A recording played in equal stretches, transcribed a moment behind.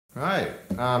Right.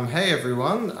 Hey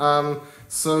everyone.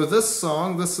 So this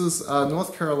is a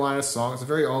North Carolina song. It's a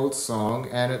very old song,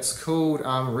 and it's called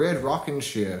Red Rockin'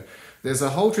 Chair. There's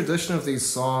a whole tradition of these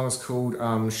songs called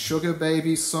sugar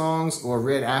baby songs or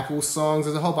red apple songs.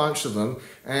 There's a whole bunch of them.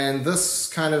 And this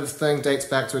kind of thing dates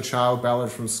back to a child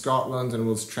ballad from Scotland and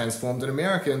was transformed in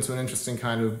America into an interesting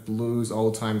kind of blues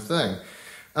old-time thing.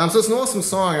 So it's an awesome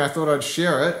song, and I thought I'd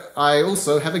share it. I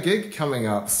also have a gig coming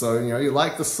up, so you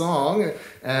like the song,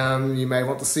 you may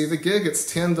want to see the gig. It's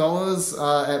 $10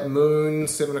 at Moon,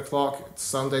 7 o'clock,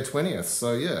 Sunday 20th.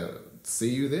 So yeah, see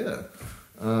you there.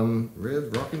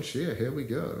 Red Rockin' Chair, here we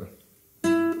go.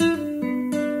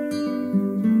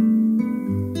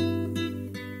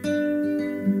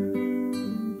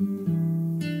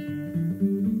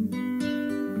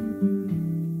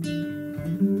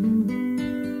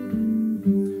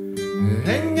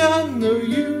 Ain't got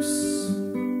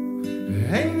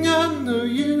no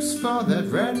use for that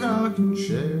red rockin'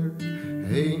 chair.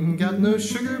 Ain't got no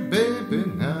sugar, baby,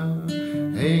 now.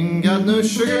 Ain't got no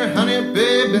sugar, honey,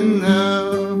 baby,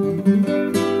 now.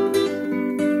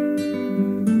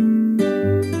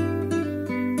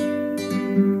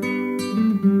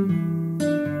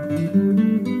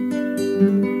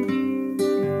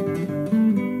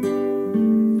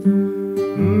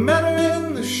 Met her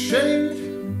in the shade.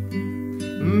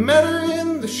 Met her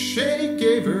in the shade,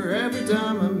 gave her every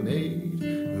dime I made.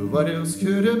 What else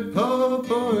could a poor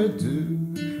boy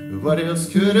do? What else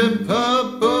could a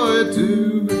poor boy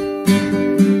do?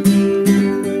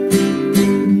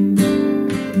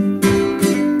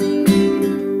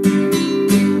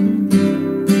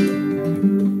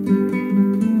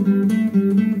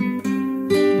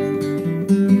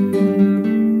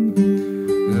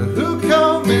 Who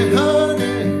called me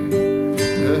honey?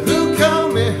 Who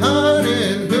called me honey?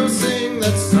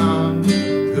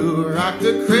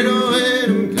 The cradle when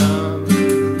I'm gone.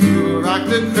 Who rock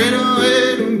the cradle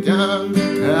when I'm gone?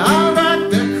 I'll rock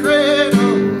the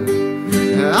cradle.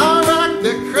 I'll rock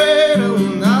the cradle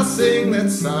and I'll sing that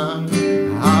song.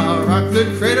 I'll rock the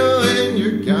cradle when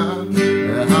you're gone.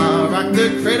 I'll rock the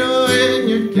cradle when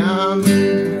you're gone.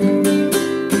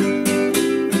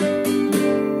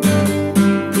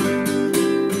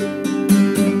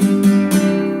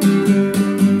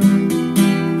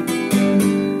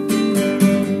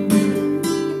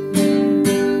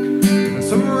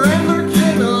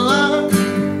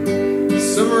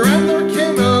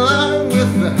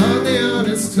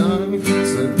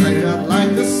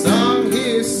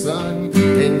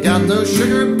 Ain't got no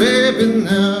sugar, baby,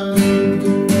 now.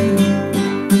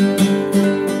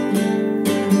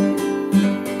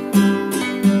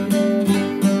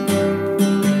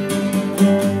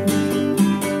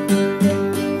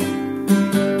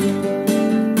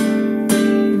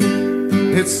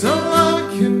 It's all I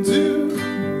can do.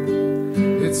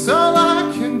 It's all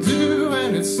I can do,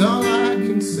 and it's all I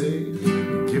can say.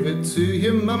 Give it to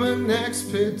your mama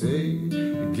next payday.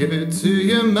 Give it to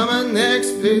your mama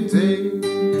next payday.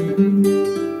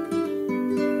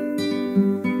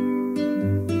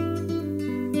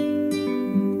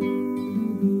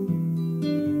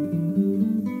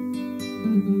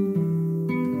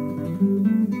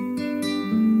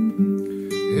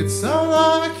 It's all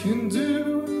I can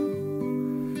do.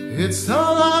 It's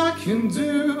all I can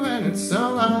do, and it's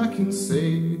all I can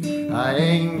say. I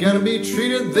ain't gonna be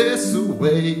treated this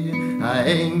way. I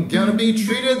ain't gonna be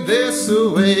treated this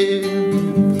way.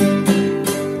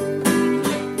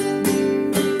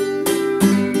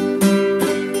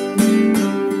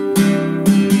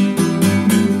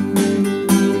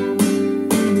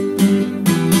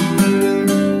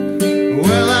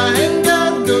 Well, I ain't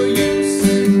got no use.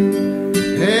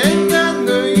 Ain't got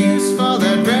no use for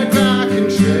that red rockin'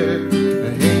 chair. I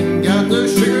ain't got no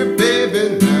sugar,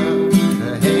 baby, now.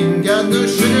 I ain't got no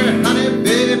sugar, honey,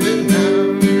 baby, now.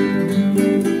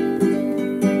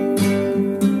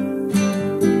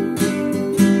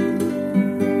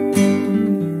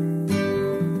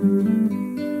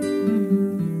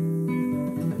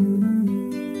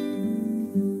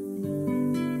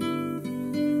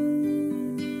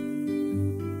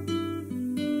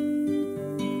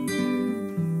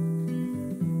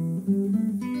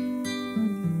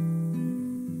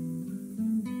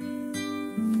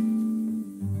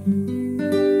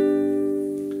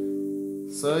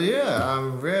 So yeah,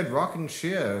 Red Rockin'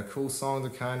 Chair, cool song to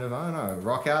kind of, I don't know,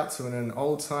 rock out to in an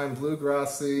old-time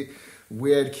bluegrassy,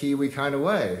 weird Kiwi kind of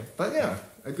way. But yeah,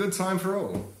 a good time for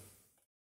all.